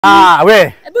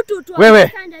Wewe.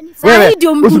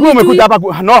 Usikuwa umekuja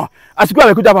hapa no. Asikuwa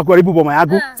amekuja hapa kuharibu boma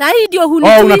yangu. Sasa ndio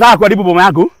hunijui. Unataka kuharibu boma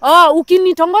yangu?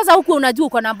 Ukinitongoza huko unajua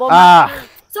uko na boma.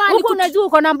 Huko unajua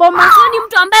uko na boma. Ni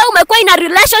mtu ambaye umekuwa ina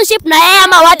relationship na yeye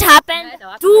ama what happened?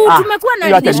 Tumekuwa na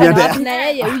relationship na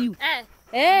yeye huyu.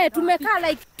 Tumekaa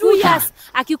like 2 years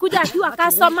akikuja akiwa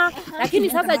customer, lakini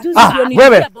sasa juzi ndio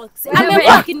wewe.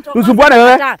 Amekuwa akinitongoza. Usumbuane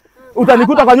wewe.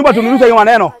 Utanikuta kwa nyumba tununuze hiyo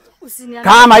maneno.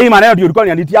 Kama hii maneno ndio ulikuwa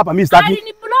unanitia hapa mimi sitaki.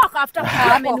 Ni block after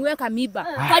ameniweka miba.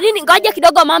 Kwa nini ngoja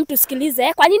kidogo mama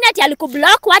tusikilize. Kwa nini ati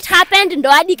alikublock? What happened? Ndo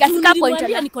hadi kafika point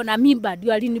ile niko na miba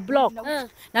ndio alini block.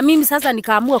 Na mimi sasa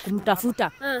nikaamua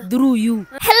kumtafuta through you.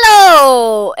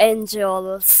 Hello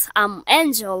angels. I'm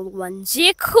Angel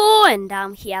Wanjiku and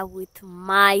I'm here with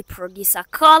my producer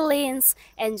Collins.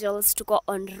 Angels tuko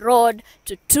on road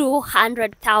to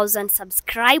 200,000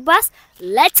 subscribers.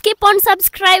 Let's keep on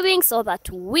subscribing so that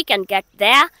we can get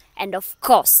there. And of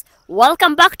course,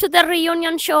 welcome back to the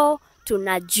reunion show.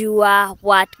 Tunajua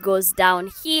what goes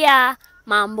down here.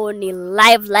 Mambo ni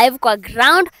live kwa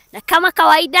ground. Na kama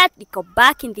kawaida, niko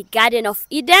back in the Garden of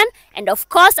Eden. And of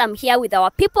course, I'm here with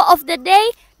our people of the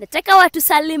day. Nataka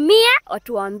watusalimie,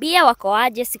 watuambie wako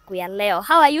aje siku ya leo.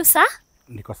 How are you, sir?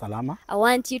 Niko salama. I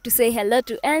want you to say hello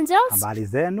to angels. Habari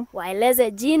zenu?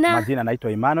 Waeleze jina. Majina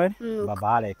naitwa Emmanuel,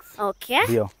 Baba Alex. Okay.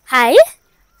 Ndio. Hi.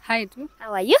 Hi tu.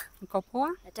 How are you? Niko poa.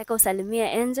 Nataka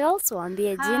usalimie angels,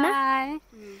 waambie jina. Hi.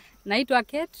 Naitwa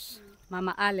Kate,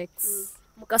 Mama Alex.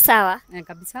 Mko sawa?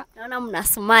 Kabisa. Naona mna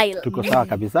smile. Tuko sawa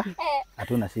kabisa.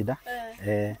 Hatuna shida.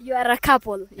 You are a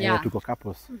couple. Yeah. Tuko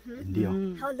couples. Ndio.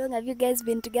 How long have you guys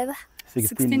been together?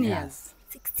 16 years.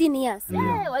 16 years.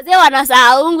 Wazee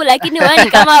wanasahaungu lakini wewe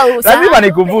ni kama usahau. Lazima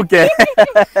nikumbuke.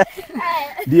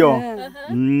 Ndio.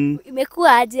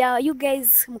 Imekuwa aje? You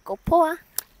guys mko poa?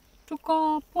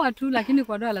 Tuko poa tu lakini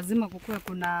kwa doa lazima kukue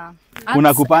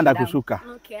kuna kupanda kushuka.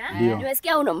 Okay.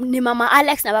 Nimesikia ni Mama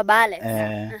Alex na Baba Alex.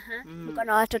 Mko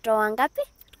na watoto wangapi?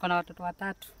 Tuko na watoto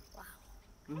 3.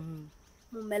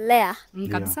 Mumelea?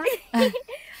 Kabisa.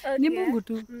 Ni Mungu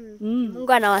tu.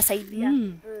 Mungu anawasaidia.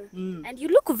 And you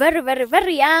look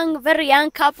very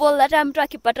young couple. Hata mtu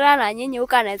akipatana na nyinyi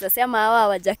huko anaweza sema hawa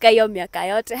hawajakaa hiyo miaka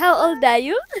yote. How old are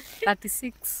you?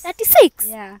 36. 36?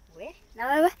 Yeah. Na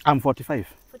wewe? I'm 45.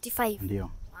 45. Ndio.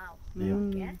 Wow. Ndio.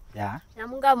 Okay. Yeah. Na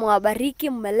Mungu amewabariki,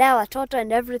 mmelea watoto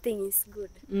and everything is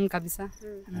good. Kabisa.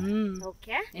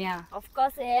 Okay. Yeah. Of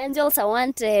course, angels, I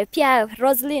want pia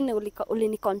Roslyn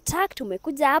ulini contact,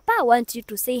 umekuja hapa. I want you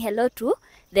to say hello to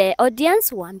the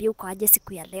audience, uambie uko aje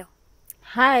siku ya leo.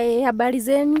 Hi, habari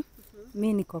zenu?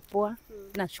 Mimi niko poa.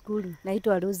 Nashukuru.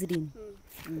 Naitwa Roslyn.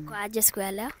 Uko aje siku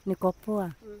ya leo? Niko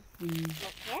poa.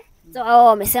 Okay. So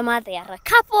wamesema they are a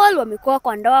couple, wamekuwa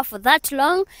kwa ndoa for that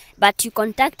long, but you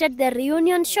contacted the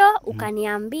reunion show,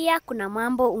 ukaniambia kuna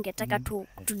mambo ungetaka to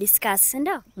discuss,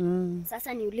 ndio?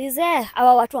 Sasa niulize,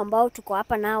 hawa watu ambao tuko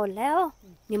hapa nao leo,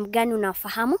 ni mgani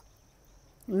unafahamu?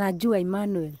 Najua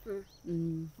Emmanuel.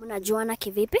 Mnajuana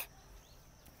kivipi?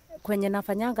 Kwenye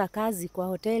nafanyanga kazi kwa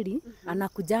hoteli,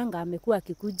 anakujanga, amekuwa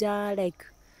akikuja like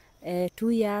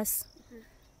 2 years.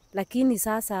 Lakini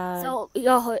sasa so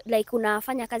like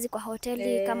unafanya kazi kwa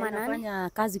hoteli kama nani? Nafanya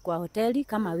kazi kwa hoteli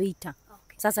kama waiter.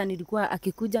 Okay. Sasa nilikuwa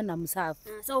akikuja na msafu.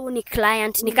 So ni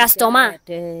client, ni customer?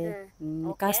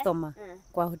 Ni customer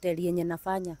kwa hoteli yenye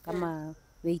nafanya kama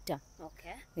waiter.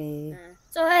 Okay.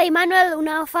 So Emmanuel,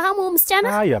 unafahamu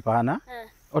msichana? Hapana.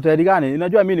 Hoteli gani?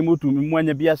 Unajua mimi ni mtu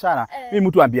mwenye biashara. Mimi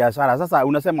mtu wa biashara. Sasa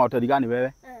unasema hoteli gani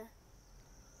wewe?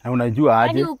 Na unajua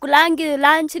aje? Yaani ukulangi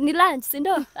lunch ni lunch, si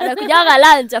ndio? Anakujanga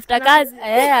lunch after kazi.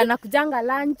 Anakujanga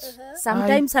lunch.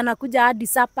 Sometimes anakuja hadi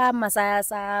supper masaa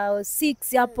saa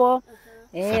 6 hapo.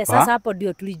 Sasa hapo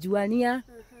ndio tulijuania.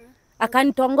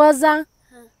 Akanitongoza.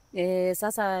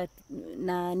 Sasa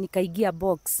na nikaigia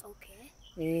box.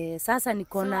 Okay. Sasa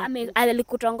niko na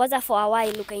alikutongoza for a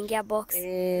while ukaingia box.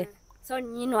 So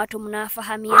nyinyi watu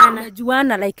mnafahamiana?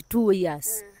 Tunajuana like 2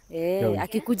 years.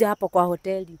 Akikuja hapo kwa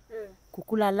hoteli.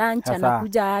 Kukula lunch sasa,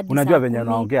 anakuja hadi unajua venye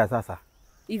unaongea sasa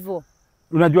hivyo.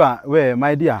 Unajua we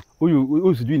my dear,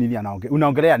 huyu sijui nini anaongea.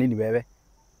 Unaongelea nini wewe?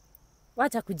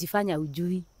 Wacha kujifanya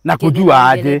ujui. Na kujua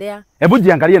aje? Hebu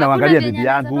jiangalie na uangalie bibi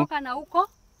yangu. Toka na huko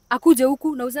akuje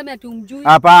huku na useme ati umjui.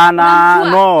 Hapana,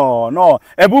 no.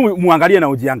 Hebu muangalie na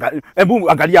ujiangalie. Hebu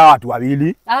angalia watu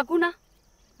wawili. Hakuna.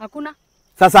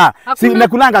 Sasa si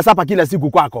nakulanga sapa kila siku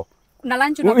kwako. Na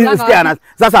lunch unakula.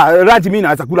 Sasa lunch mimi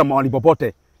naweza kula mahali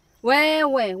popote.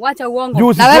 Wewe, wacha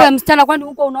uongo. Na wewe msichana kwani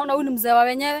huko unaona huyu ni mzee wa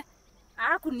wenyewe?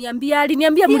 Hakuniambia,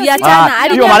 aliniambia mliachana.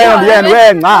 Hiyo maneno ndio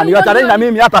wewe, niachane na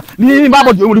mimi hata. Nini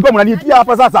mambo mlikuwa mnanitia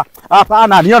hapa sasa?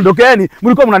 Hapana, niondokeni.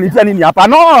 Mlikuwa mnanitia nini hapa?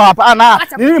 No, hapana.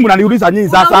 Nini mnaniuliza nyinyi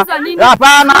sasa?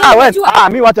 Hapana, wewe.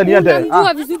 Mimi wacha niende.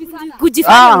 Unanijua vizuri sana.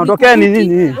 Kujifanya. Ondokeni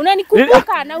nyinyi.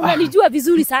 Unanikumbuka na unanijua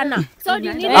vizuri sana.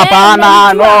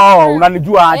 Hapana, no,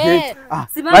 unanijua aje?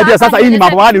 Hadi sasa hii ni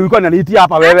mambo gani ulikuwa unanitia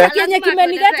hapa wewe? Kenye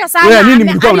kimenileta sana. Wewe nini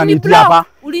mlikuwa unanitia hapa?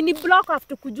 Uliniblock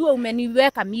after kujua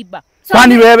umeniweka miba.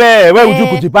 Kwani wewe unajua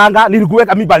kujipanga?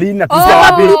 Nilikuweka miba lini na tisia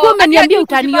wapi? Ulikuwa umeniambia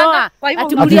utanioa.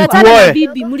 Ati mliachana na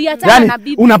bibi, mliachana na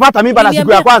bibi. Unapata mimba na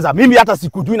siku ya kwanza. Mimi hata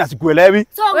sikujui na sikuelewi.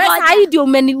 Wewe sasa ndio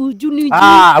umenijui.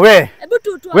 Wewe.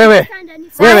 Wewe.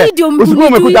 Usiku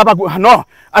umekuja hapa no.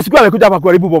 Asikuwa amekuja hapa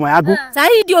kuharibu boma yangu. Sasa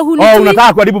ndio hunijui.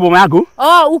 Unataka kuharibu boma yangu?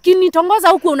 Ukinitongoza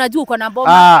huko unajua uko na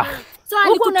boma.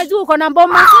 Huko unajua uko na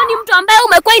boma. Ni mtu ambaye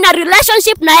umekuwa in a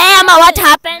relationship na yeye ama what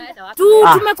happened?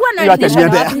 Tumekuwa na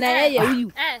relationship na yeye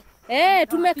huyu.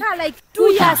 Tumekaa like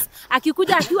 2 years.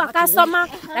 Akikuja akiwa customer,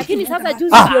 lakini sasa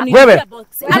juzi ndio ni wewe.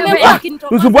 Amekuwa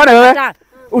akinitongoza. Usumbuane wewe.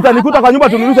 Utanikuta kwa nyumba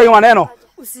tunirusha hiyo maneno.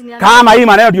 Kama hii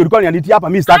maneno ndio ulikuwa unanitia hapa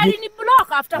mimi sitaki.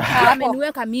 Aliniblock after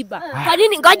ameniweka miba. Kwa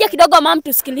nini ngoja kidogo mama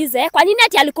tusikilize. Kwa nini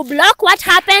ati alikublock? What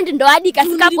happened? Ndo hadi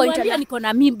ikafika point ndio niko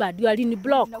na miba ndio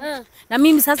aliniblock. Na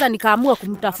mimi sasa nikaamua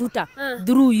kumtafuta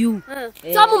through you.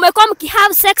 So mmekuwa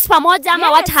mkihave sex pamoja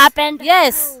ama what happened?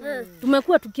 Yes.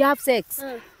 Tumekuwa tukihave sex.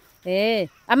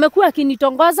 Amekuwa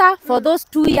akinitongoza for those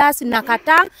 2 years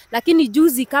nakataa, lakini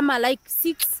juzi kama like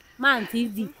 6 months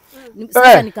hivi.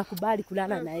 Sasa nikakubali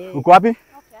kulala na yeye. Uko wapi?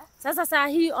 Sasa saa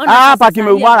hii ona hapa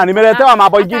kimeumana, nimeletewa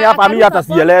mambo mengine hapa mimi hata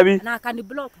sielewi. Na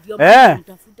akaniblock ndio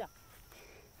mtafuta.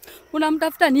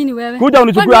 Unamtafuta nini wewe? Kuja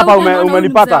unichukue hapa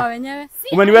umenipata.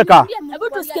 Umeniweka. Hebu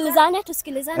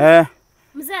tusikilizane.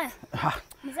 Mzee.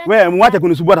 Wewe muache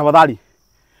kunisumbua tafadhali.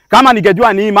 Kama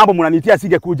ningejua ni mambo mnanitia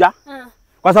singekuja.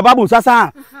 Kwa sababu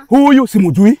sasa huyu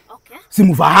simjui.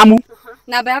 Simfahamu.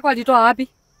 Namba yako alitoa wapi?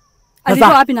 Alitoa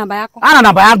wapi namba yako? Ana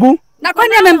namba yangu. Na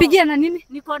kwani amempigia na nini?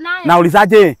 Niko naye.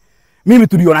 Naulizaje? Mimi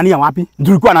tulionania wapi?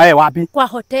 Tulikuwa na wewe wapi? Kwa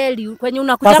hoteli kwenye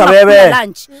unakuja kula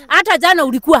lunch. Hata jana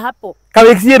ulikuwa hapo.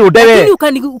 Kaweksie rodewe.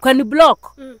 Lakini ukaniblock.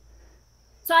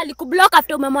 So alikublock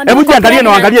after umemwambia. Hebu jiangalie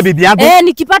na angalie bibi yangu.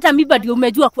 Nikipata miba ndio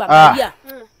umejua kuangalia.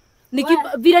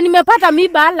 Vile nimepata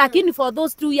miba lakini for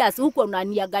those 2 years huko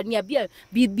unaniangania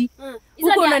bibi.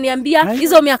 Huko unaniambia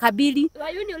hizo miaka 2.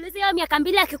 Wewe niulize hiyo miaka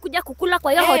 2 akikuja kukula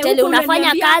kwa hiyo hoteli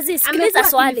unafanya kazi.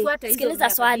 Sikiliza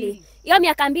swali. Hiyo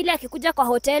miaka 2 akikuja kwa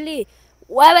hoteli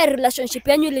wewe relationship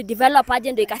yenu ili develop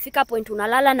aje ndio ikafika point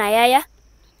unalala na yeye?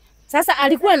 Sasa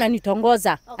alikuwa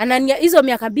ananitongoza. Hizo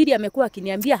miaka 2 amekuwa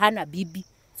akiniambia hana bibi.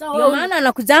 Ndio maana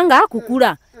anakujanga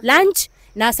kukula lunch.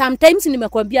 Na sometimes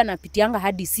nimekuambia napitianga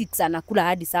hadi 6 anakula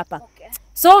hadi sapa.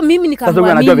 So mimi nikamwamini.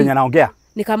 Sasa unajua venye anaongea.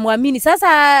 Nikamwamini.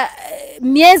 Sasa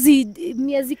miezi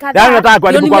kadhaa. Yaani nataka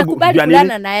kuharibu nimekubali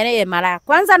kulala na yeye mara ya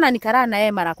kwanza na nikalala na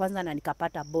yeye mara ya kwanza na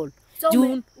nikapata ball. So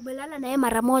umelala na yeye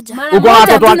mara moja. Uko na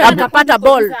watoto wangapi? Nikapata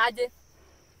ball.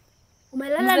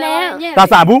 Umelala na yeye.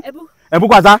 Sasa hebu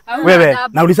kwanza wewe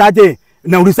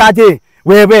naulizaje?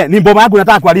 Wewe ni boma yangu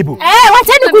nataka kuharibu.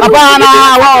 Wacheni kuharibu. Hapana,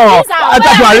 wao. Acha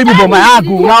kuharibu boma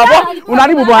yangu.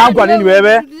 Unaharibu boma yangu kwa nini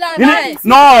wewe?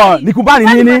 No, nikubali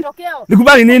nini?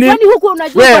 Nikubali nini? Kwani huko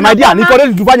unajua? Wewe my dear, niko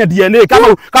ready tufanye DNA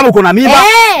kama uko na mimba.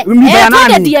 Mimba ya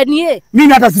nani? DNA.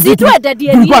 Mimi hata sijui.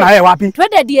 Tulikuwa na wewe wapi?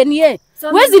 Twende DNA.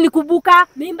 Wezi nikubuka.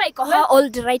 Mimba iko how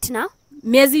old right now?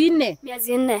 Miezi 4.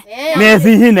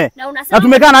 Miezi 4. Na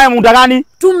tumekaa na wewe muda gani?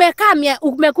 Tumekaa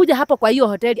umekuja hapo kwa hiyo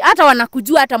hoteli. Hata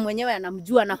wanakujua hata mwenyewe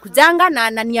anamjua na kujanga na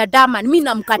ananiadama. Mimi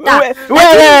namkataa.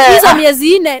 Wewe hizo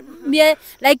miezi 4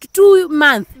 like 2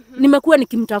 months. Nimekuwa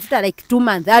nikimtafuta like 2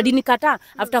 months. Alinikataa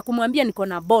after kumwambia niko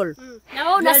na ball. Na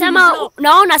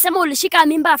wewe unasema ulishika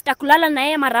mimba after kulala na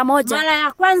yeye mara moja. Mara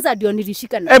ya kwanza ndio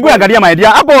nilishika na. Hebu angalia my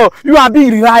dear. Hapo you are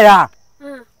big liar.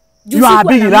 You are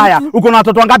big liar. Uko na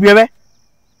watoto wangapi wewe?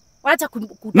 Wacha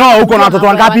no, uko na watoto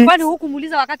wangapi? Kwani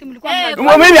hukumuuliza wakati mlikuwa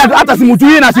mimi hata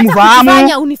simjui na simfahamu.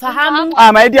 Fanya unifahamu.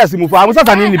 My dear simfahamu.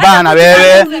 Sasa nini bana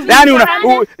wewe? Yaani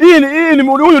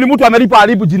huyu ni mtu amelipwa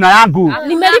haribu jina yangu.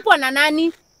 Nimelipwa na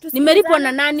nani? Nimelipwa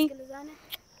na nani?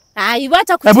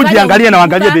 Wacha kufanya. Hebu jiangalie na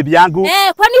angalie bibi yangu.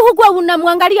 Kwani huko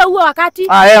unamwangalia huo wakati?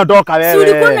 Ondoka wewe. Si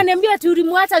ulikuwa unaniambia ati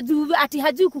ulimwacha juu ati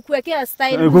hajui kukuwekea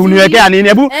style. Kuniwekea nini?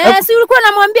 Hebu si ulikuwa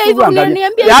unamwambia hivyo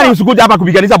unaniambia. Yaani usikuje hapa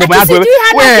kupiganisha bomba yako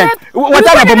wewe.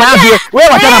 Wachana bomba yako wewe.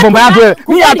 Wachana bomba yako wewe.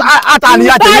 Mimi hata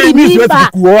aniache mimi siwezi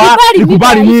kukuoa.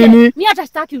 Nikubali nini? Mimi hata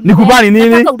sitaki unioe. Nikubali nini?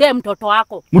 Nataka ulee mtoto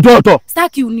wako. Mtoto?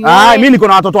 Sitaki unioe. Mimi niko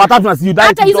na watoto 3 na sijui dai.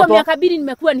 Hata hizo miaka 2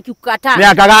 nimekuwa nikikukataa.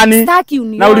 Miaka gani? Sitaki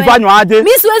unioe. Na ulifanywa aje?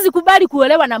 Mimi siwezi huwezi kubali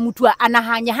kuolewa na mtu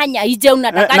anahanya nje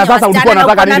unataka. Na sasa ulikuwa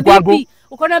unataka nini kwangu?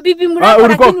 Uko na bibi mrembo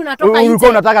lakini unatoka nje. Ulikuwa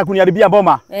unataka kuniharibia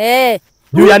boma?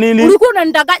 Juu ya nini? Ulikuwa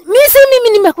unanitaka.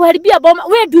 Mimi nimekuharibia boma.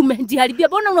 Wewe ndio umejiharibia.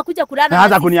 Mbona unakuja kulala?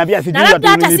 Hata kuniambia sijui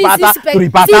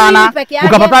tulipatana.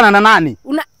 Ukapatana na nani?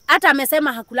 Hata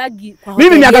amesema hakulagi kwa hoteli.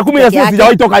 Mimi miaka 10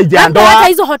 sijawahi toka nje ya ndoa. Hata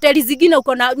hizo hoteli zingine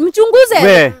uko na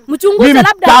mchunguze. Mchunguze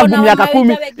labda tangu miaka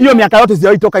 10 hiyo miaka yote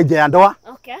sijawahi toka nje ya ndoa.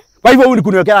 Okay. Kwa hivyo huyu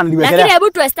kuniwekelea niwekelea. Lakini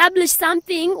hebu to establish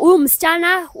something, huyu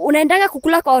msichana unaendaga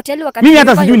kukula kwa hoteli wakati mimi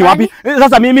hata sijui ni wapi.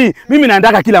 Sasa mimi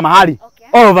naendaga kila mahali.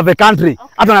 All over the country.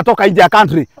 Hata natoka nje ya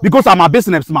country because I'm a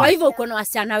businessman. Kwa hivyo uko na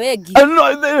wasichana wengi.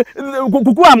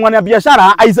 Kukua mwana biashara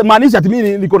haimaanisha ati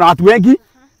mimi niko na watu wengi.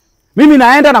 Mimi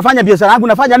naenda nafanya biashara yangu,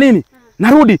 nafanya nini?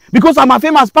 Narudi because I'm a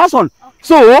famous person.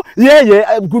 So yeye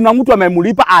kuna mtu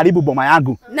amemlipa haribu boma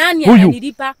yangu. Nani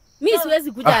ananilipa? Mimi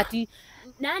siwezi kuja ati.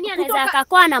 Nani anaweza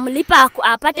akakuwa anamlipa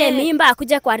apate mimba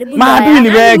akuje kuharibu ndoa? Maadui ni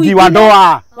wengi wa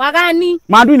ndoa. Wagani?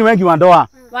 Maadui ni wengi wa ndoa.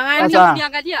 Wagani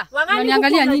uniangalia?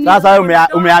 Unaniangalia nini? Sasa wewe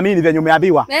umeamini venye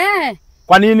umeambiwa?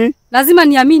 Kwa nini? Lazima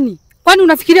niamini. Kwani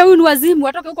unafikiria huyu ni wazimu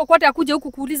atoke huko kote akuje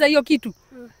huku kuuliza hiyo kitu?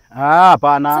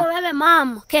 Hapana. So wewe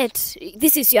mom, Kate,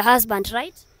 this is your husband,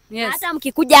 right? Yes. Hata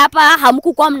mkikuja hapa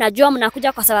hamkukuwa mnajua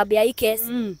mnakuja kwa sababu ya hii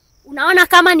kesi. Unaona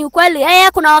kama ni ukweli?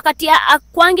 Kuna wakati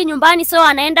akwangi nyumbani so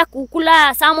anaenda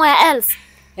kukula somewhere else.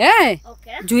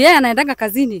 Okay. Juu yeye anaendaga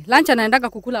kazini, lunch anaendaga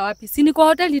kukula wapi? Si ni kwa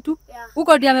hoteli tu.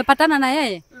 Huko ndiye amepatana na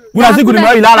yeye. Kuna siku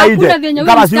nimewahi lala nje.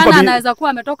 Kama si huko anaweza kuwa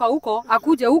ametoka huko,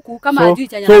 akuje huku kama ajui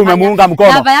cha nyanya. So umemuunga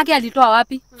mkono. Baba yake alitoa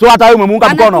wapi? So hata wewe umemuunga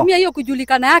mkono. Anatumia hiyo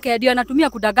kujulikana yake ndio anatumia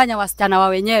kudanganya wasichana wa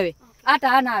wenyewe. Hata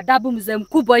hana adabu mzee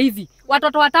mkubwa hivi.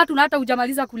 Watoto 3 na hata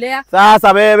hujamaliza kulea.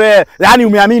 Sasa wewe, yani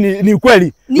umeamini ni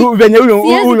ukweli? Venye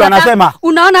huyu anasema.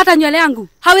 Unaona hata nywele yangu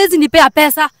hawezi nipea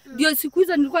pesa. Ndio siku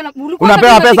hizo nilikuwa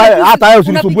unapewa pesa hata wewe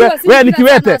usinisumbue. Wewe ni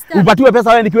kiwete, upatiwe pesa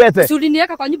wewe ni kiwete. Si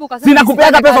uliniweka kwa nyumba ukasema. Sina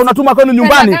kupeaga pesa unatuma kwenu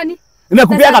nyumbani.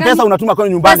 Ninakupeaga pesa unatuma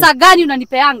kwenu nyumbani. Pesa gani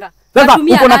unanipeanga? Sasa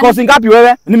uko na kosi ngapi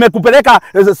wewe? Nimekupeleka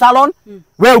salon,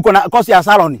 wewe uko na kosi ya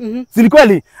salon. Si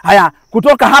kweli? Haya,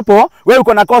 kutoka hapo wewe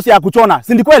uko na kosi ya kuchona.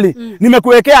 Si kweli?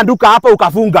 Nimekuwekea duka hapo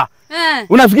ukafunga.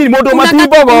 Unafikiri modo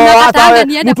matibogo hata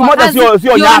mtu mmoja sio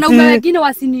nyati. Wanaume wengine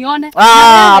wasinione.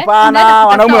 Hapana,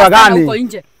 wanaume wa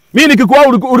gani? Mimi nikikuwa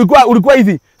ulikuwa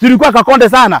hivi. Ulikuwa kakonde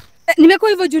sana.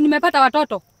 Nimekuwa hivyo juu nimepata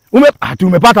watoto.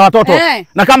 Umepata watoto.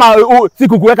 Na kama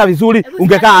sikukuweka vizuri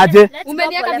ungekaa aje?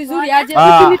 Umeniweka vizuri aje?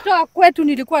 Ukinitoa kwetu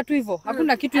nilikuwa tu hivyo.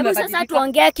 Hakuna kitu imebadilika. Sasa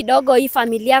tuongee kidogo hii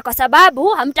familia kwa sababu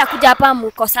hamtakuja hapa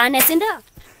mkosane, si ndio?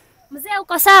 Mzee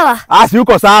uko sawa? Si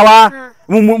uko sawa.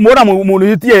 Mbona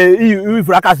munitie hii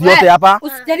fracas yote hapa?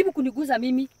 Usijaribu kuniguza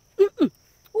mimi.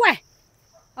 We.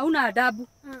 Hauna adabu.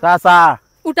 Sasa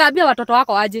utaambia watoto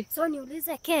wako aje? So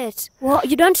niulize Kate,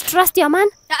 you don't trust your man?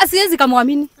 Siwezi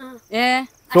kumwamini.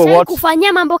 So what?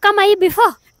 Kufanyia mambo kama hii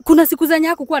before? Kuna siku zenye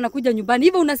yako kuwa anakuja nyumbani.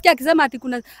 Hivyo unasikia akisema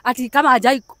ati kama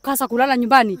hajai kasa kulala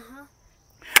nyumbani.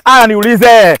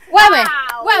 Niulize.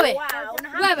 Wewe.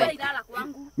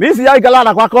 Mimi sijai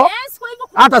kalala kwako.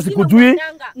 Hata sikujui.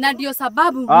 Na ndio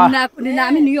sababu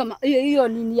ninaamini hiyo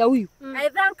ni ya huyu. I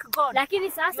thank God.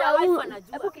 Lakini sasa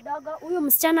hapo kidogo huyu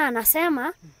msichana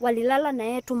anasema walilala na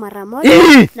yeye tu mara moja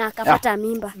na akapata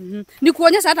mimba. Ni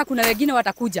kuonyesha hata kuna wengine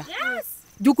watakuja.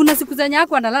 Juu kuna siku zenye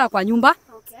yako analala kwa nyumba.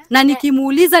 Na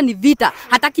nikimuuliza ni vita,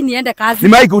 hataki niende kazi.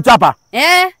 Nimewahi kuchapa?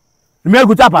 Nimewahi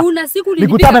kuchapa? Kuna siku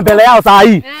nikuchape mbele yao saa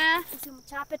hii.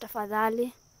 Usimchape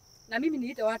tafadhali. Na mimi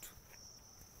niite watu.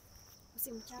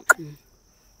 Usimchape.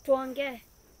 Tuongee.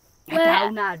 Hata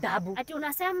hauna adabu. Ati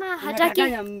unasema hataki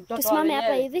tusimame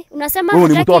hapa hivi. Unasema hataki.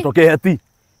 Huyu ni mtoto Kate.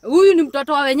 Huyu ni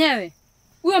mtoto wa wenyewe.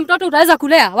 Huyo mtoto utaweza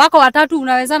kulea? Wako 3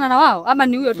 unawezana na wao ama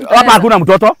ni huyo tu? Hapa hakuna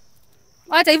mtoto.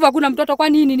 Hata hivyo hakuna mtoto kwa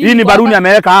nini? Hii ni baruni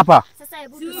ameweka hapa. Sasa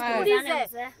hebu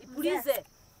tuulize.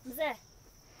 Mzee.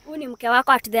 Huyu ni mke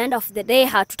wako, at the end of the day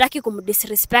hatutaki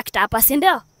kumdisrespect hapa, si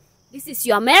ndio? This is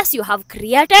your mess you have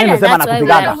created and that's why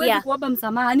we are here. Kuomba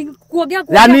msamaha, ni kuongea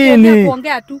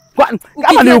tu.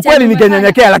 Kama ni ukweli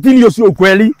ningenyenyekea, lakini hiyo sio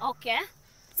ukweli. Okay.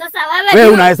 Sasa wewe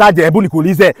unawezaje? Hebu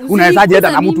nikuulize, unawezaje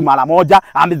hata na mtu mara moja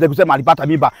ambaye kusema alipata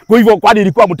mimba? Kwa hivyo kwani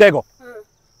ilikuwa mtego?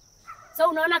 So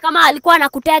unaona kama alikuwa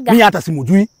anakutega? Mimi hata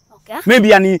simujui. Okay.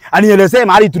 Maybe anielezee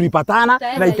mahali tulipatana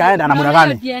na ikaenda namna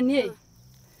gani.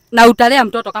 Na utalea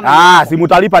mtoto kama si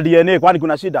mtalipa DNA kwani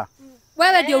kuna shida?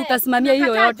 Wewe ndio utasimamia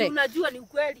hiyo yote. Unajua ni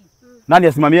ukweli. Nani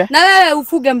asimamie? Na wewe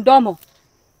ufuge mdomo.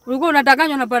 Ulikuwa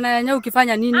unadanganywa na bwana yenyewe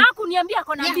ukifanya nini? Hakuniambia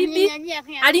kona bibi.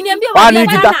 Aliniambia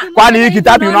kwani hii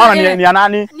kitabu unaona ni ya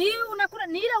nani? Ni unakula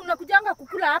ni ile unakuja unakujanga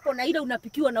kukula hapo na ile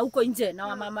unapikiwa na huko nje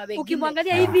na mama wengine.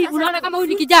 Ukimwangalia hivi unaona kama huyu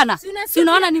ni kijana. Si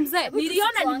unaona ni mzee.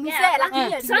 Niliona ni mzee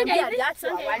lakini songe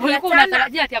ulikuwa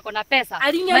unatarajia ati ako na pesa.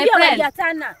 Aliniambia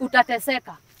waliachana.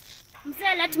 Utateseka.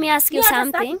 Mzee, let me ask you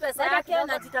something. Pesa yake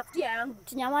najitafutia yangu.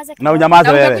 Tunyamaze. Na unyamaze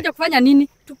wewe. Unakuja kufanya nini?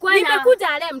 Nimekuja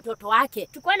ale mtoto wake.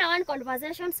 Tukue na one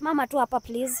conversation. Simama tu hapa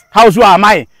please. How sure am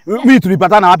I? Mimi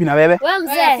tulipatana wapi na wewe? Wewe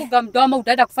mzee. Funga mdomo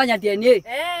utaenda kufanya DNA.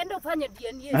 Ndio ufanye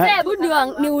DNA. Mzee, hebu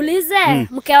niulize,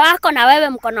 mke wako na wewe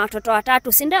mko na watoto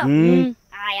watatu, si ndio?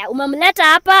 Haya, umemleta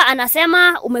hapa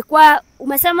anasema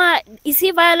umesema is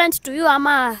he violent to you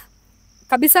ama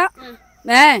Kabisa?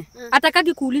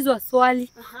 Atakaki kuulizwa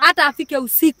swali. Hata afike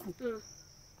usiku.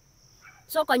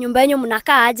 So kwa nyumba yenu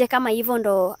mnakaa aje kama hivyo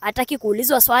ndo hataki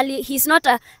kuulizwa swali? He's not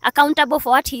accountable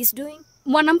for what he's doing.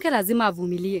 Mwanamke lazima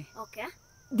avumilie. Okay.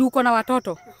 Juu uko na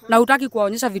watoto na hutaki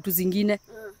kuwaonyesha vitu zingine.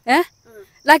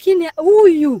 Lakini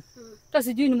huyu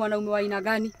sijui ni mwanaume wa aina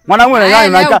gani. Mwanaume wa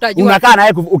aina gani unakaa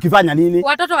naye ukifanya nini?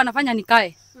 Watoto wanafanya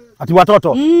nikae. Ati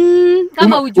watoto?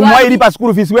 Kama ujua. Umwailipa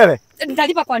school fees wewe?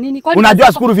 Nitalipa kwa nini?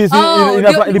 Unajua school fees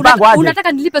ilipangwa aje?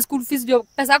 Unataka nilipe school fees ndio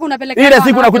pesa yako unapeleka. Ile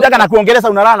siku unakutaka na kuongeleza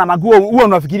unalala na maguo, huo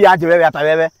unafikiria aje wewe hata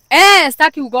wewe?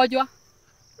 Sitaki ugojwa.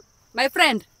 My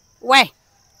friend, we.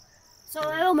 So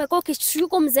wewe umekuwa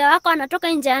ukishuku mzee wako anatoka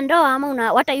nje ya ndoa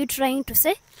ama what are you trying to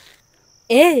say?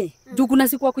 Juu kuna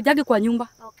siku akujage kwa nyumba.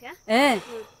 Okay.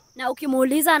 Na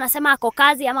ukimuuliza anasema ako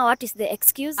kazi ama what is the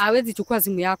excuse? Hawezi chukua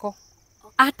simu yako.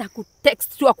 Hata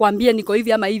kutext tu akwambie niko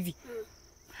hivi ama hivi.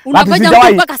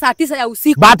 Unafanya mpaka saa 9 ya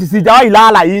usiku. But sijawahi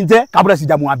lala nje kabla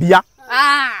sijamwambia.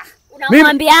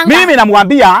 Unamwambianga? Mimi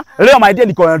namwambia leo my dear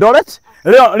niko Eldoret,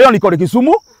 leo niko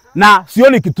Kisumu na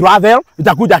sioni kitravel,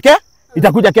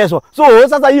 itakuja kesho. So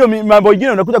sasa hiyo mambo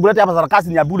mengine unakuja kuleta hapa sarakasi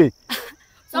ni ya bure.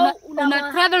 So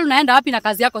una travel unaenda wapi na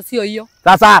kazi yako sio hiyo?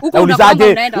 Sasa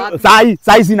ulizaje?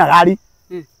 Sai sina gari.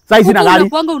 Sai sina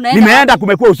gari. Nimeenda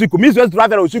kumekuwa usiku. Mimi siwezi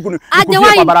travel usiku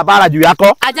nikushie kwa barabara juu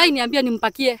yako. Ajai niambia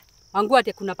nimpakie manguo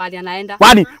ati kuna pale anaenda.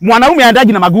 Kwani mwanaume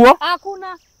aendaje na maguo? Hakuna.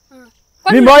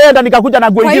 Nimeenda nikakuja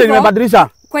na nguo nyingine nimebadilisha.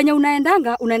 Kwenye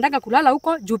unaendanga kulala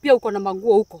huko, juu pia uko na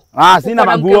manguo huko. Sina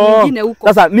maguo.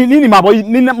 Sasa nini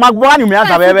mambo gani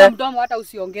umeanza wewe? Mdomo hata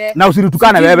usiongee. Na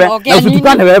usinitukane wewe.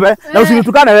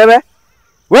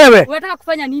 Wewe. Unataka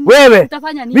kufanya nini? Wewe.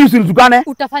 Utafanya nini? Mimi usinitukane.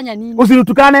 Utafanya nini?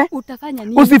 Usinitukane. Utafanya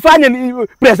nini? Usifanye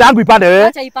presa yangu ipande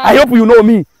wewe. I hope you know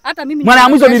me. Hata mimi mara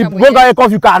mwisho niligonga wewe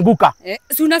kofi kaanguka.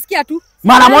 Si unasikia tu?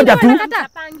 Mara moja tu.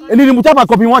 Nilimchapa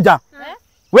kopi moja.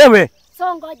 Wewe.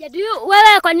 So ngoja,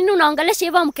 wewe kwa nini unaongelesha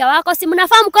hivyo mke wako? Si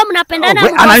mnafahamu kwa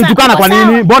mnapendana? Ananitukana kwa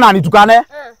nini? Mbona anitukane?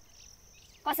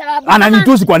 Kwa sababu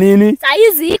ananitusi kwa nini? Saa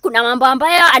hizi kuna mambo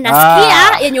ambayo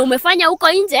anasikia yenye umefanya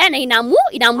huko nje na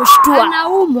inamshtua.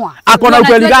 Anaumwa. Ako na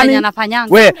ukweli gani?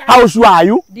 We, how sure are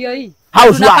you? Ndio hii.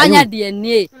 How sure are you?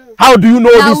 DNA. How do you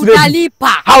know this lady?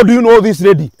 Utalipa. How do you know this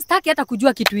lady? Sitaki hata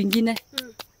kujua kitu kingine.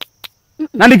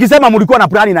 Na nikisema mlikuwa na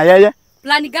plani na yeye?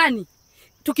 Plani gani?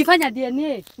 Tukifanya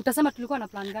DNA, utasema tulikuwa na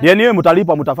plan gani? DNA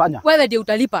mtalipa mtafanya. Wewe ndiye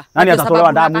utalipa. Nani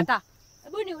atatolewa damu?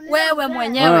 Wewe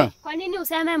mwenyewe. Kwa nini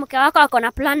useme mke wako ako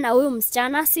na plan na huyu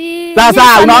msichana?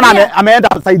 Sasa unaona ameenda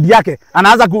side yake.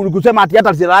 Anaanza kusema ati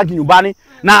hata sila yake nyumbani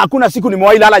na hakuna siku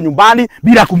nimewahi lala nyumbani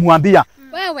bila kumwambia.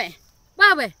 Wewe.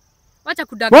 Wacha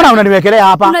kudanganya. Mbona unaniwekelea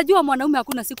hapa? Unajua mwanaume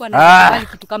hakuna siku anakubali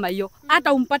kitu kama hiyo.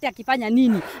 Hata umpate akifanya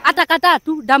nini? Atakataa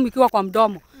tu damu ikiwa kwa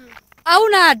mdomo.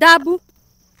 Hauna adabu.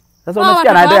 Sasa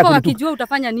unasikia anaendelea kunijua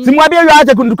utafanya nini? Simwambie yule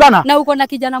aache kunitukana. Na uko na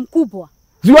kijana mkubwa.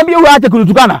 Simwambie yule aache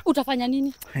kunitukana. Utafanya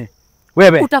nini?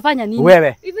 Wewe. Utafanya nini?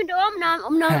 Wewe. Hivi ndio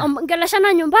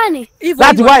mnaongeleshana nyumbani?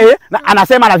 That's why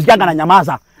anasema anafikanga na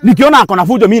nyamaza. Nikiona ako na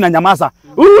fujo mimi na nyamaza.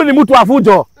 Huyu ni mtu wa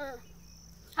fujo.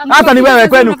 Hata ni wewe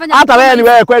kwenu, hata wewe ni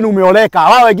wewe kwenu umeoleka.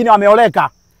 Wao wengine wameoleka.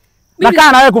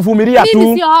 Nakaa na wewe kuvumilia tu.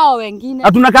 Mimi sio hao wengine.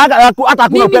 Hatunakaanga hata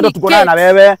hakuna upendo tuko naye na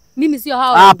wewe. Mimi sio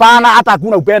hao. Hapana, hata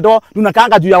hakuna upendo.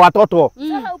 Tunakaanga juu ya watoto.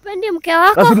 Sasa upendi mke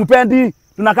wako? Usimpendi.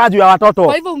 Tunakaa juu ya watoto.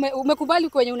 Kwa hivyo umekubali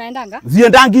kwenye unaendanga?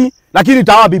 Ziendangi, lakini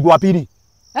tawa bibi wa pili.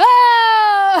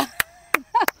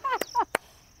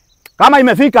 Kama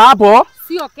imefika hapo,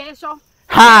 sio kesho.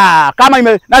 Kama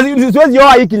na siwezi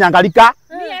oa hii kinyangalika.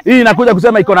 Hii inakuja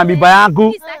kusema iko na mimba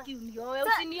yangu. Sitaki unioe,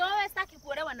 usinioe, sitaki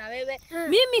kuolewa na wewe.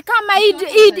 Mimi kama hii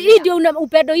ndio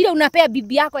upendo ile unapea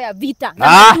bibi yako ya vita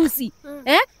na matusi.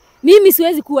 Mimi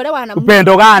siwezi kuolewa na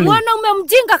upendo gani? Mwanaume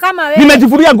mjinga kama wewe.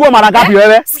 Nimejifuria nguo mara ngapi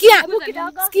wewe?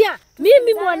 Sikia.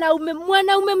 Mimi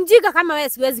mwanaume mjinga kama wewe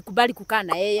siwezi kubali kukaa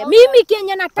na yeye. Mimi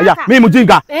Kenya nataka. Aya, mimi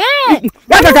mjinga.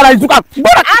 Yaka kala ituka.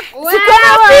 Mbona?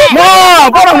 No,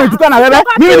 mbona unitukana wewe?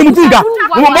 Mimi ni mjinga.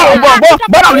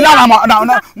 Mbona ulilala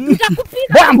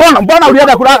na mbona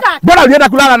ulienda kulala? Mbona ulienda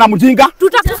kulala na mjinga?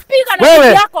 Tutakupiga na bibi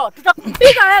yako.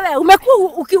 Tutakupiga wewe. Umekuwa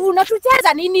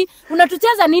unatucheza nini?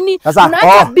 Unatucheza nini?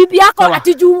 Unaacha bibi yako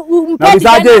atiju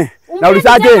umpende.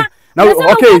 Naulizaje? Na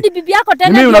okay. Bibi yako tena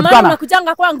mimi unatukana.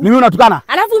 Unakujanga kwangu. Mimi unatukana.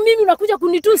 Alafu mimi unakuja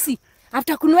kunitusi.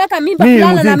 After kuniweka mimba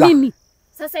kulala na mimi.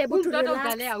 Sasa hebu Mtoto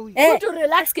utalea huyu. tu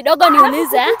relax kidogo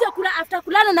niulize. After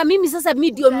kulala na mimi sasa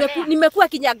mimi ndio nimekuwa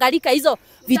kinyagalika hizo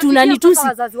vitu unanitusi.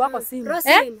 Wazazi wako simu.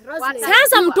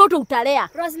 Sasa mtoto utalea.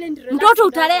 Mtoto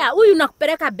utalea. Huyu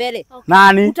nakupeleka mbele.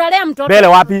 Nani? Utalea mtoto. Mbele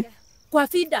wapi? Kwa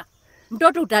fida.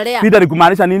 Mtoto utalea. Fida ni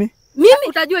kumaanisha nini? Mimi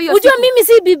utajua hiyo. Unajua mimi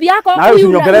si bibi yako. Na wewe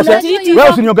usiniongeleshe. Wewe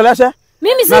usiniongeleshe.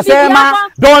 Mimi si bibi yako. Nasema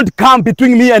don't come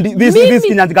between me and this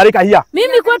kinyangalika here.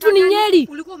 Mimi kwetu ni Nyeri.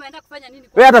 Ulikuwa umeenda kufanya nini?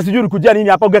 Wewe hata sijui ulikujia nini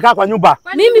hapa, ungekaa kwa nyumba.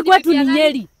 Mimi kwetu ni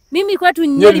Nyeri. Mimi kwetu ni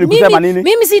Nyeri.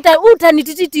 Mimi sita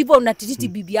utanititi hivyo unatititi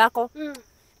bibi yako.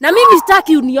 Na mimi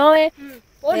sitaki unioe.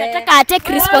 Unataka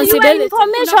take responsibility.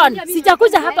 Information.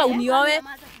 Sijakuja hapa unioe.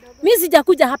 Mimi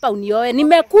sijakuja hapa unioe.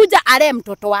 Nimekuja ale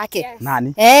mtoto wake.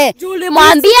 Nani?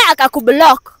 Mwambie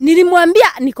akakublock. Nilimwambia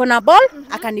niko na ball,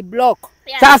 akaniblock.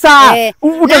 Sasa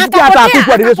utasikia hata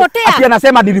akikuwa ati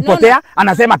anasema nilipotea,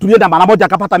 anasema tulienda mara moja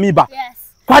akapata mimba.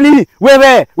 Kwani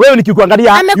wewe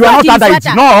nikikuangalia you are not under it.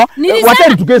 No,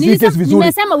 wacha tuke case vizuri.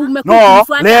 Nimesema umekuwa No,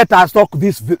 let us talk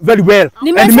this very well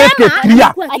and make it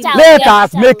clear. Let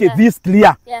us make this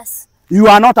clear. Yes. You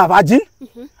are not a virgin.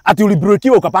 Ati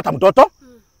ulibreakiwa ukapata mtoto.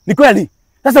 Ni kweli?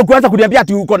 Sasa ukianza kuniambia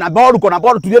ati uko na ball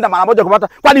tulienda mara moja kupata.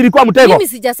 Kwani ilikuwa mtego? Mimi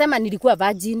sijasema nilikuwa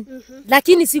virgin.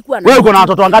 Lakini sikuwa na. Wewe uko na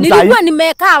watoto wangapi sasa? Nilikuwa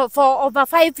nimekaa for over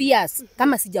 5 years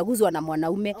kama sijaguzwa na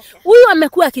mwanaume. Huyu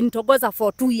amekuwa akinitogoza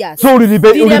for 2 years. So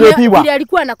ulibepiwa. Vile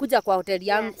alikuwa anakuja kwa hoteli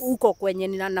yangu huko kwenye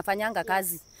ninafanyanga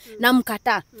kazi. Na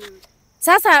mkataa.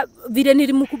 Sasa vile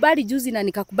nilimkubali juzi na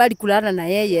nikakubali kulala na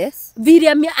yeye,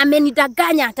 vile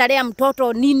amenidanganya atalea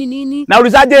mtoto nini.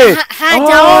 Naulizaje?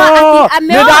 Hajaoa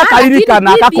ameoa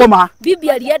na akakoma. Bibi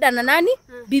alienda na nani?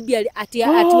 Bibi ati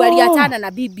waliachana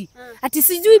na bibi. Ati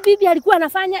sijui bibi alikuwa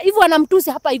anafanya hivyo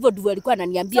anamtusi hapa hivyo ndio alikuwa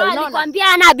ananiambia unaona. Nikwambia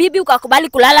ana bibi ukakubali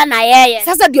kulala na yeye.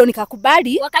 Sasa ndio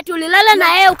nikakubali. Wakati ulilala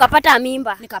na yeye ukapata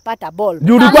mimba. Nikapata ball.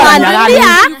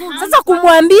 Sasa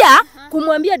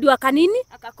kumwambia ndio akanini?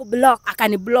 Akakublock.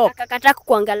 Akaniblock. Akakataa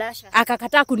kukuongelesha.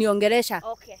 Akakataa kuniongelesha.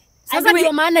 Okay. Sasa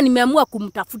ndio maana nimeamua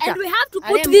kumtafuta. And we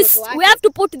have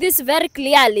to put this very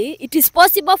clearly. It is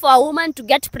possible for a woman to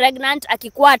get pregnant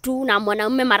akikuwa tu na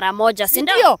mwanamume mara moja, si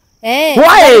ndio?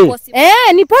 Why?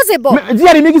 Ni possible.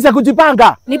 Njia ni mingi za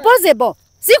kujipanga. Ni possible.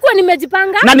 Sikuwa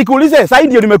nimejipanga. Na nikuulize, sasa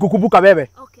ndio nimekukumbuka wewe.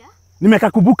 Okay.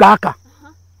 Nimekakumbuka haka.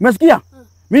 Umesikia?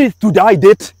 Mimi tujawahi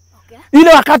date.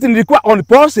 Ile wakati nilikuwa on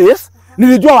process,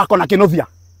 nilijua wako na Kinovia.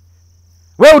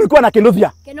 Wewe ulikuwa na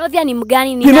Kinovia? Kinovia ni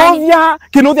mgani ni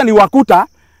Kinovia ni wakuta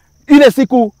ile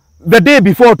siku the day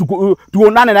before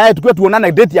tuonane na yeye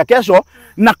tuonane date ya kesho,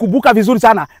 nakumbuka vizuri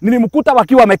sana. Nilimkuta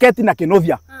wakiwa wameketi na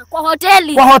Kinovia. Kwa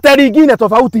hoteli. Kwa hoteli nyingine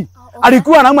tofauti.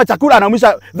 Alikuwa anauma chakula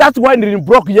anaumisha. That's why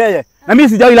nilimblock yeye. Na mimi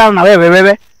sijawahi lala na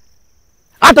wewe.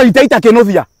 Hata itaita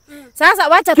Kinovia. Sasa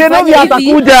wacha tufanye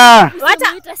hivi.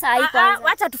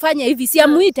 Wacha tufanye hivi. Si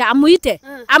amuite.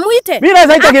 Mimi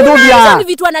naweza ita Kinovia. Ni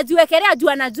vitu anajiwekelea juu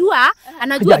anajua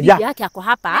bibi yake ako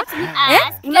hapa.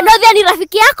 Kinovia ni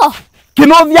rafiki yako?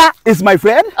 Kinovia is my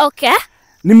friend. Okay.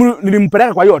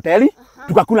 Nilimpeleka kwa hiyo hoteli,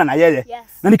 tukakula na yeye.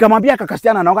 Na nikamwambia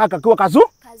kakasiana na akakuwa kazuri.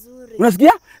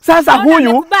 Unasikia? Sasa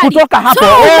huyu kutoka hapo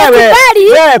wewe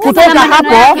kutoka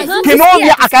hapo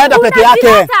Kinovia akaenda peke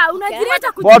yake.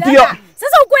 Unajileta kujileta.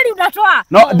 Sasa ukweli unatoa.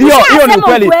 No, ndio hiyo ni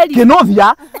ukweli.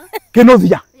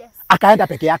 Kinovia akaenda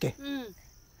peke yake.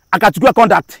 Akachukua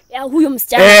contact ya huyu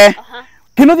msichana.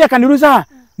 Kinovia kaniuliza,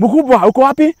 "Mkubwa uko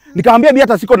wapi?" Nikamwambia mimi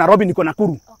hata siko Nairobi, niko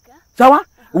Nakuru. Sawa?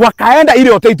 Wakaenda ile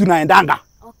hoteli tunaendanga.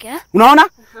 Okay. Unaona?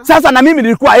 Sasa na mimi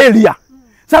nilikuwa area.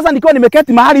 Sasa nilikuwa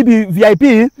nimeketi mahali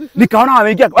VIP, nikaona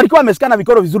wameingia. Walikuwa wameshikana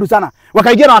mikono vizuri sana.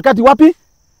 Wakaingia na wakati wapi?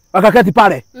 Wakaketi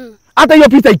pale. Hata hiyo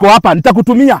picha iko hapa,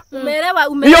 nitakutumia. Umeelewa?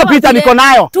 Hiyo picha niko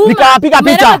nayo. Nikawapiga picha.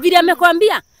 Umeelewa vile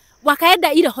amekwambia?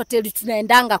 Wakaenda ile hoteli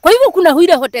tunaendanga. Kwa hivyo kuna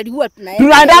ile hoteli huwa tunaenda.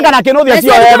 Tunaendanga na Kinovia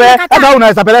sio wewe. Hata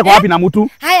unaweza peleka wapi na mtu?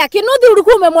 Haya, Kinovia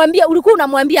ulikuwa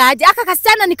unamwambia aje? Aka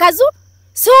kasichana ni kazu.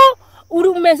 So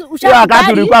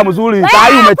wakati ulikuwa mzuri,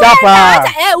 sasa umechapa.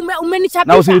 Umenichapisha.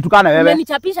 Na usinitukane wewe.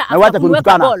 Umenichapisha. Na wacha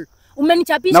kunitukana.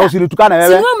 Umenichapisha. Na usinitukane wewe.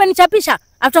 Si wewe umenichapisha.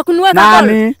 After kuniweka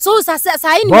Nani? So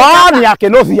sasa hii Boni ya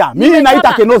Kenothia. Mimi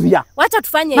naita Kenothia. Wacha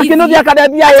tufanye hivi. Na Kenothia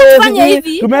kadabia yeye.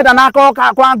 Tumeenda nako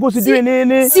kwangu sijui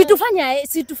nini. Si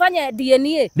tufanye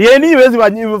DNA. DNA huwezi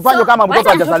fanywa kama mtoto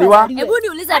hajazaliwa. Hebu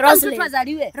niulize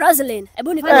Roslyn.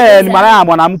 Hebu Ni mara ya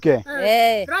mwanamke.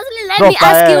 Roslyn, let me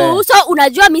ask you. So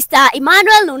unajua Mr.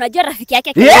 Emmanuel na unajua rafiki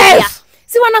yake Kenothia? Yes.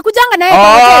 Si wanakujanga naye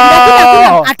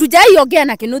lakini hatujaiongea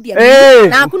na Kenothia.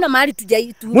 Na hakuna mahali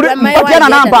Mulipatiana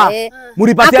namba.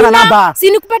 Mulipatiana namba.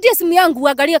 Si nikupatie simu yangu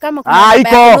uangalie kama kuna namba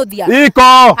ya Kenothia.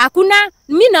 Iko. Hakuna.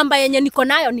 Mimi namba yenye niko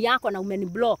nayo ni yako na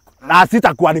umeniblock. Na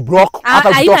sitakuwa ni block hata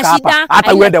ukitoka hapa.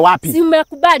 Hata uende wapi? Si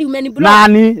umekubali umeniblock.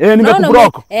 Nani?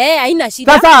 Nimekublock. Haina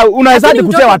shida. Sasa unawezaje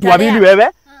kusema watu wawili wewe?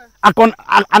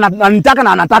 Anataka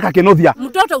na anataka Kenothia.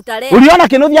 Mtoto utalea. Uliona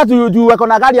Kenothia juu ako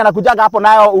na gari anakujaga hapo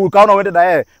nayo ukaona uende na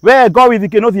yeye. Wewe go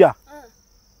with Kenothia.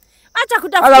 Acha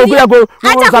kutafutia.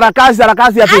 Hata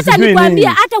sarakasi ati sijui nini. Nikwambia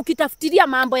hata ukitafutilia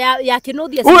mambo ya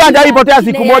Kenothia. Huyu hajaipotea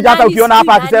siku moja hata ukiona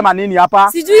hapa akisema nini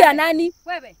hapa. Sijui ya nani.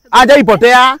 Wewe.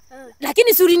 Hajaipotea.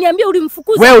 Lakini si uliniambia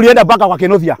ulimfukuza. Wewe ulienda mpaka kwa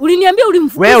Kenothia. Uliniambia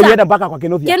ulimfukuza. Wewe ulienda mpaka kwa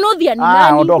Kenothia. Kenothia ni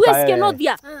nani? Wewe si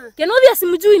Kenothia. Kenothia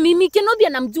simjui mimi. Kenothia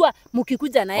namjua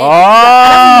mkikuja na yeye.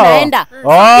 Alafu mnaenda.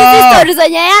 Hizi stories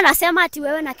zenye yeye anasema ati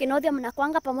wewe na Kenothia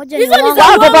mnakuanga pamoja ni Hizo ni za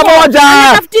wako pamoja.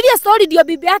 Anatafutia story ndio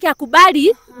bibi yake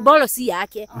akubali, bolo si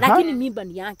yake, lakini mimba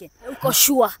ni yake. uko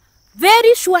sure.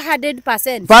 Very sure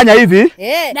 100%. Fanya hivi.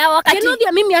 Na wakati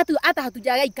Kenothia mimi hata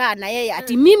hatujagai kaa na yeye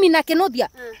ati mimi na Kenothia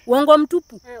uongo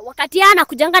mtupu. Wakati yeye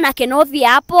anakujanga na Kenothia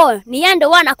hapo, ni yeye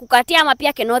ndio anakukatia ama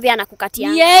pia Kenothia anakukatia?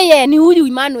 Ni yeye, ni huyu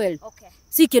Emmanuel. Okay.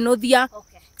 Si Kenothia.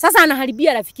 Okay. Sasa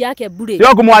anaharibia rafiki yake bure.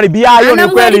 Sio kumharibia, hiyo ni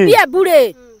kweli. Anaharibia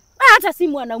bure. Hata si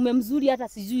mwanaume mzuri hata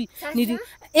sijui.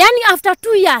 Yaani after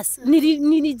 2 years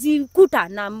nilijikuta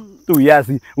na 2 years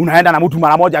unaenda na mtu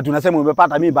mara moja tunasema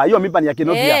umepata mimba. Hiyo mimba ni ya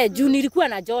Kenothia. juu nilikuwa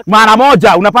na joto. Mara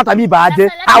moja unapata mimba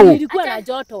aje? Au Nilikuwa na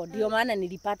joto ndio maana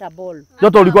nilipata ball.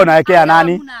 joto ulikuwa unawekea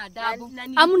nani?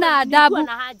 Hamna adabu.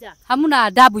 Hamna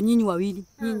adabu nyinyi wawili.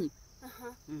 Nyinyi.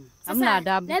 Hamna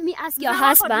adabu. Let me ask your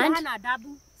husband.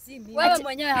 Wewe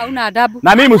mwenyewe hauna adabu.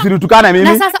 Na mimi usinitukane mimi.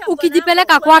 Na sasa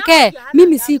ukijipeleka kwake,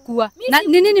 mimi sikuwa. Na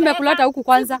nini nimekuleta huku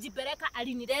kwanza? Kujipeleka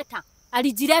alinileta.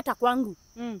 Alijileta kwangu.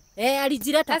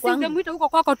 Alijileta Sasa kwangu. ungemuita huko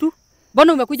kwako tu.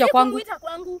 Mbona umekuja kwangu? Sikuita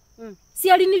kwangu.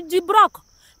 Si alinijiblock.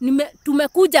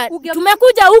 Tumekuja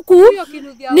huku.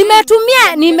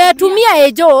 Nimetumia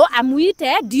Ejo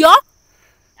amuite ndio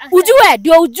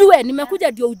ujue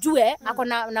nimekuja ndio ujue ako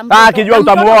na mtoto. Akijua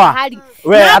utamuoa.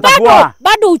 Wewe atakuoa.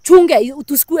 Bado uchunge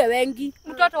tusikue wengi.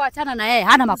 Mtoto wachana na yeye,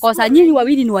 hana makosa. Nyinyi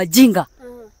wawili ni wajinga.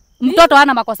 Mtoto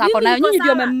hana makosa yako nayo. Nyinyi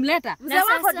ndio mmemleta. Mzee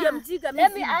wako ndio mjinga.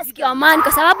 Let me ask your man,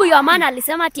 kwa sababu your man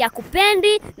alisema ati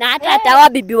akupendi na hata ataoa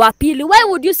bibi wa pili. Why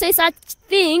would you say such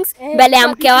things mbele ya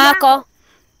mke wako?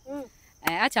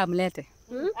 Acha amlete.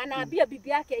 Anaambia bibi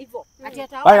yake hivyo. Ati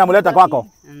ataoa. Bali namleta kwako.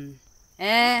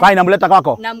 Bali namleta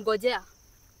kwako. Namngojea.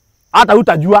 Hata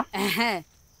utajua.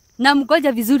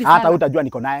 Namngoja vizuri sana. Hata utajua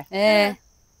niko naye.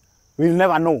 We'll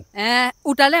never know.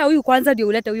 Utalea huyu kwanza ndio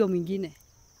ulete huyo mwingine.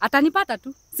 Atanipata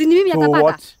tu. Si ni mimi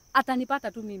atapata.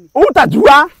 Atanipata tu mimi.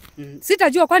 Utajua?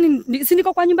 Sitajua kwani si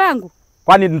niko kwa nyumba yangu.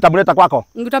 Kwani nitamleta kwako?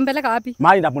 Utampeleka wapi?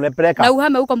 Mahali nitampeleka. Na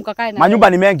uhame huko mkakae na. Manyumba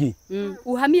ni mengi.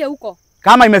 Uhamie huko.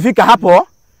 Kama imefika hapo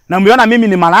na umeona mimi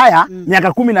ni malaya miaka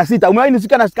 16, umewahi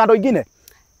nisika na skando nyingine?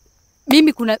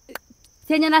 Mimi kuna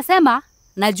chenye nasema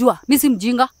najua. Mimi si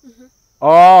mjinga.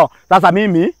 Sasa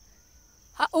mimi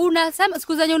unasema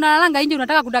siku zenye unalalanga nje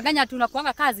unataka kudanganya ati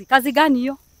unakuanga kazi. Kazi gani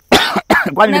hiyo?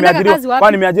 Kwani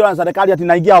nimeajiriwa na serikali ati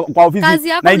naingia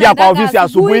kwa ofisi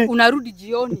asubuhi unarudi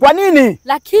jioni. Kwa nini?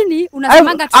 Lakini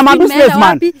unasemanga I'm a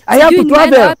businessman. I have to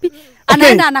travel.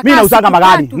 Anaenda anakaa. Mimi nausanga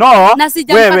magari. No. Na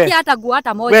sijampatia hata gua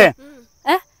hata moja.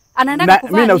 Anaenda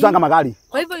kuvaa. Mimi nausanga magari.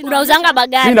 Kwa hivyo unauzanga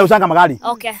magari. Mimi nausanga magari.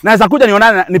 Okay. Naweza kuja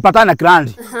nionane nipatane na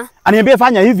client. Aniambie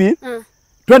fanya hivi.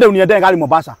 Twende uniendee gari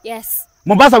Mombasa. Yes.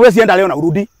 Mombasa wewe sienda leo na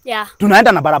urudi. Yeah.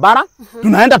 Tunaenda na barabara,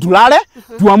 tunaenda tulale,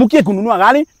 tuamukie kununua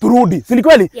gari, turudi. Si ni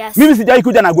kweli? Yes. Mimi sijai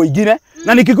kuja na go ingine,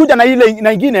 na nikikuja na ile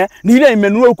na ingine ni ile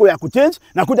imenunua huko ya kuchange,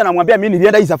 na kuja namwambia mimi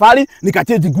nilienda hii safari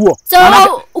nikachange nguo. So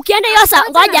ukienda hiyo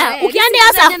ukienda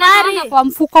hiyo safari kwa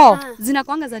mfuko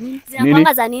zinakuanga za nini?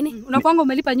 Zinakuanga za nini? Unakuanga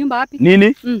umelipa nyumba wapi?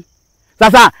 Nini?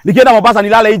 Sasa nikienda Mombasa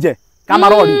nilale nje kama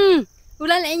rodi.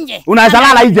 Ulale nje. Unaweza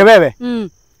lala nje wewe?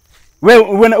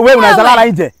 Wewe unaweza lala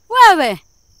nje? Wewe.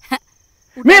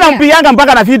 Mimi nampigianga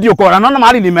mpaka na video call. Anaona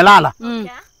mahali nimelala.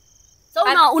 So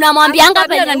unamwambianga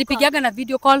pale ananipigiaga na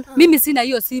video call. Mimi sina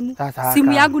hiyo simu.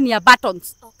 Simu yangu ni ya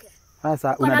buttons.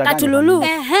 Sasa unataka tululu.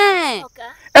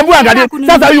 Hebu angalia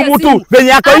sasa huyu mtu venye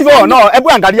yako hivyo. No,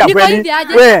 hebu angalia kweli.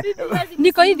 Wewe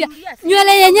niko hivi.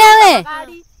 Nywele yenyewe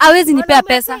hawezi nipea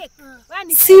pesa.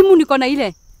 Simu niko na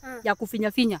ile ya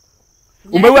kufinya finya.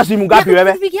 umeua simu ngapi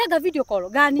wewe? Kupigiaga video call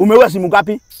gani? Umeua simu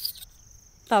ngapi?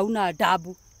 Hauna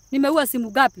adabu. Nimeua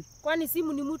simu ngapi? Kwani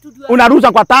simu ni mtu ndio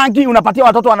Unarusa kwa tanki, unapatia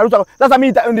watoto wanarusa. Sasa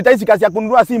mimi nitaishi kazi ya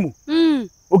kununua simu.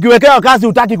 Ukiwekewa kazi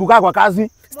utaki kukaa kwa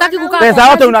kazi. Sitaki kukaa.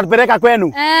 Pesa yote unapeleka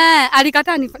kwenu.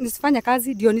 Alikataa nisifanye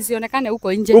kazi ndio nisionekane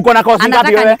huko nje. Uko na kosi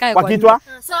ngapi wewe kwa kichwa?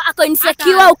 So ako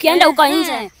insecure ukienda huko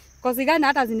nje. Kosi gani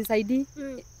hata zinisaidii?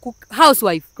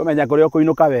 Housewife. Komenya kule uko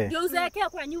inuka wewe. ndio uzeekea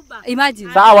kwa nyumba.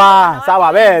 Imagine. Sawa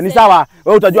wewe, ni sawa.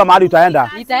 Wewe utajua mahali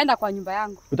utaenda. Nitaenda kwa nyumba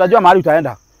yangu. Utajua mahali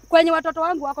utaenda. Kwenye watoto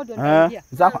wangu wako ndio nitaingia.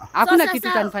 Sawa. Hakuna kitu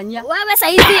utanifanyia. Wewe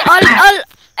saizi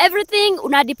everything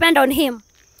una depend on him.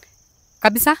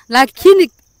 Kabisa.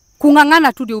 Lakini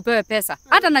kungangana tu ndio upewe pesa.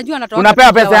 Hata najua natoa.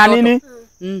 Unapewa pesa ya nini?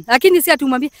 Lakini si ati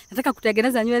umwambie nataka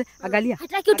kutengeneza nywele, angalia.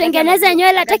 Hataki utengeneze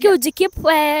nywele, hataki ujikeep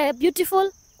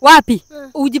beautiful. Wapi?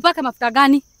 Ujipaka mafuta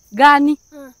gani?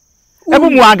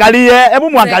 Hebu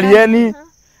muangalieni.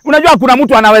 Unajua kuna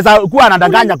mtu anaweza kuwa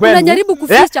anadanganya kwenu. Unajaribu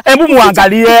kuficha. Hebu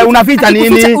muangalie, unaficha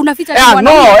nini?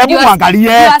 No, hebu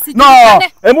muangalie. No,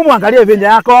 hebu muangalie venye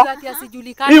yako.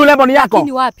 Hii ulembo ni yako.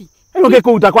 Lakini wapi? Hiyo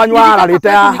kiko utakwanywa hala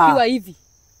leta hapa. Nikiwa hivi.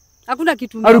 Hakuna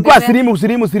kitu. Alikuwa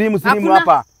sirimu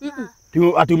hapa.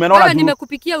 Ati umenona tu. Wewe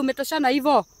nimekupikia umetoshana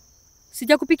hivyo.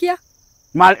 Sijakupikia?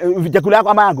 Chakula yako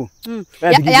ama yangu?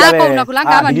 Yako unakulanga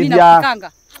ama mimi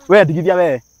nakukanga? Wewe digithia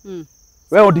wewe.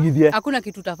 Wewe udigithie. Hakuna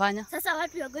kitu utafanya. Sasa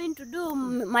what we are going to do,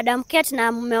 Madam Kate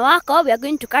na mume wako, we are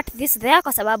going to cut this there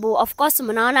kwa sababu of course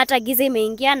mnaona hata giza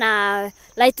imeingia na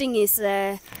lighting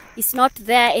is not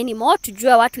there anymore.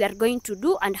 Tujue what we are going to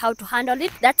do and how to handle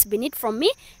it. That's been it from me,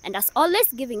 and as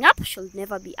always, giving up should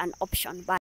never be an option. Bye.